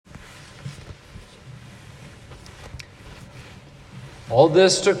All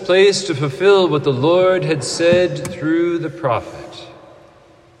this took place to fulfill what the Lord had said through the prophet.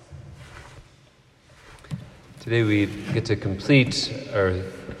 Today we get to complete our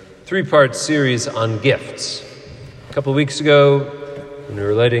three-part series on gifts. A couple of weeks ago, when we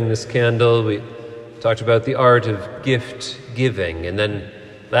were lighting this candle, we talked about the art of gift giving. And then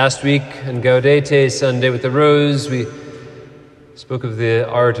last week on Gaudete Sunday with the Rose, we spoke of the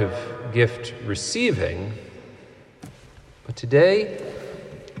art of gift receiving. But today,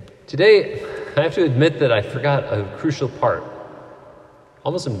 I have to admit that I forgot a crucial part.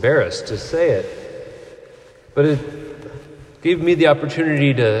 Almost embarrassed to say it. But it gave me the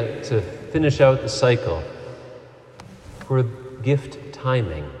opportunity to finish out the cycle for gift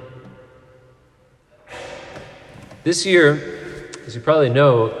timing. This year, as you probably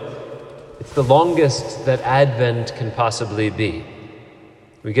know, it's the longest that Advent can possibly be.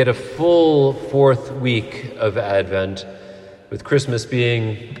 We get a full fourth week of Advent, with Christmas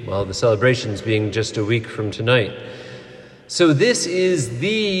being, well, the celebrations being just a week from tonight. So this is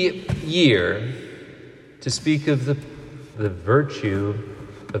the year to speak of the virtue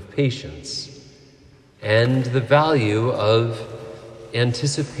of patience and the value of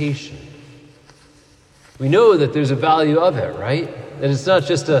anticipation. We know that there's a value of it, right? That it's not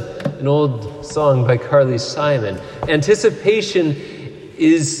just an old song by Carly Simon. Anticipation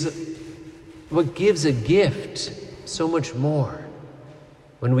is what gives a gift so much more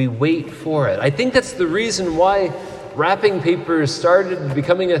when we wait for it. I think that's the reason why wrapping paper started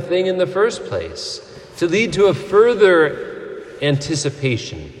becoming a thing in the first place, to lead to a further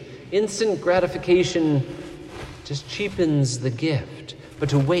anticipation. Instant gratification just cheapens the gift, but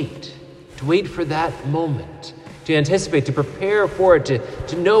to wait for that moment, to anticipate, to prepare for it,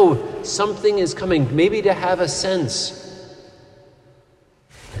 to know something is coming, maybe to have a sense.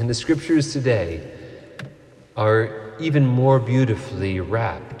 And the scriptures today are even more beautifully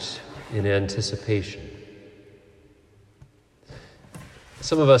wrapped in anticipation.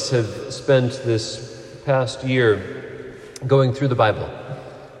 Some of us have spent this past year going through the Bible.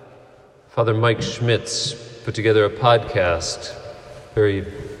 Father Mike Schmitz put together a podcast, very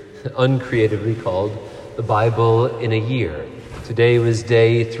uncreatively called The Bible in a Year. Today was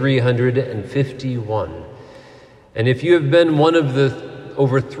day 351. And if you have been one of the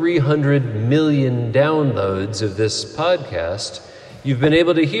over 300 million downloads of this podcast, you've been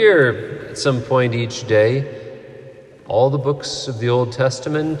able to hear at some point each day all the books of the Old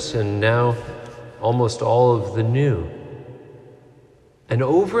Testament and now almost all of the New. And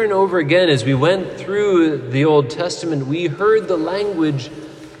over again, as we went through the Old Testament, we heard the language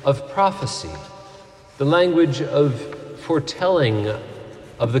of prophecy, the language of foretelling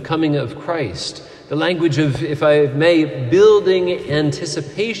of the coming of Christ, the language of, if I may, building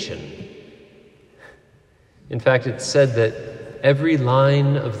anticipation. In fact, it's said that every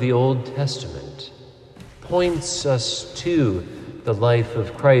line of the Old Testament points us to the life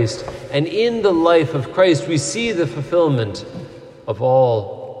of Christ. And in the life of Christ, we see the fulfillment of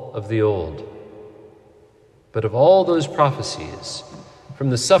all of the old. But of all those prophecies, from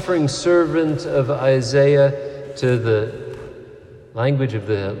the suffering servant of Isaiah to the language of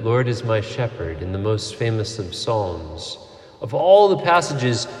the Lord is my shepherd in the most famous of Psalms, of all the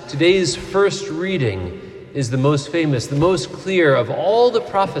passages, today's first reading is the most famous, the most clear of all the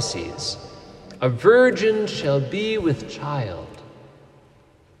prophecies. A virgin shall be with child,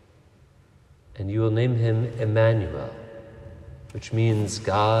 and you will name him Emmanuel, which means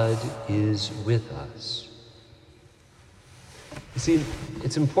God is with us. You see,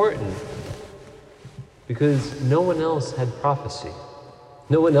 it's important because no one else had prophecy.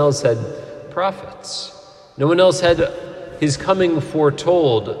 No one else had prophets. No one else had his coming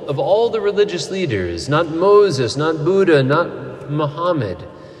foretold of all the religious leaders, not Moses, not Buddha, not Muhammad.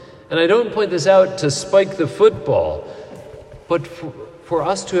 And I don't point this out to spike the football, but for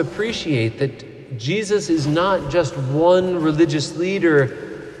us to appreciate that Jesus is not just one religious leader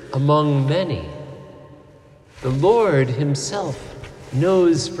among many. The Lord himself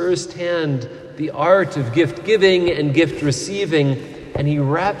knows firsthand the art of gift giving and gift receiving, and he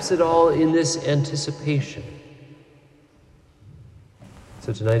wraps it all in this anticipation.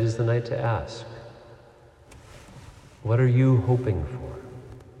 So tonight is the night to ask, what are you hoping for?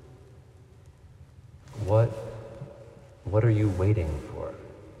 What are you waiting for?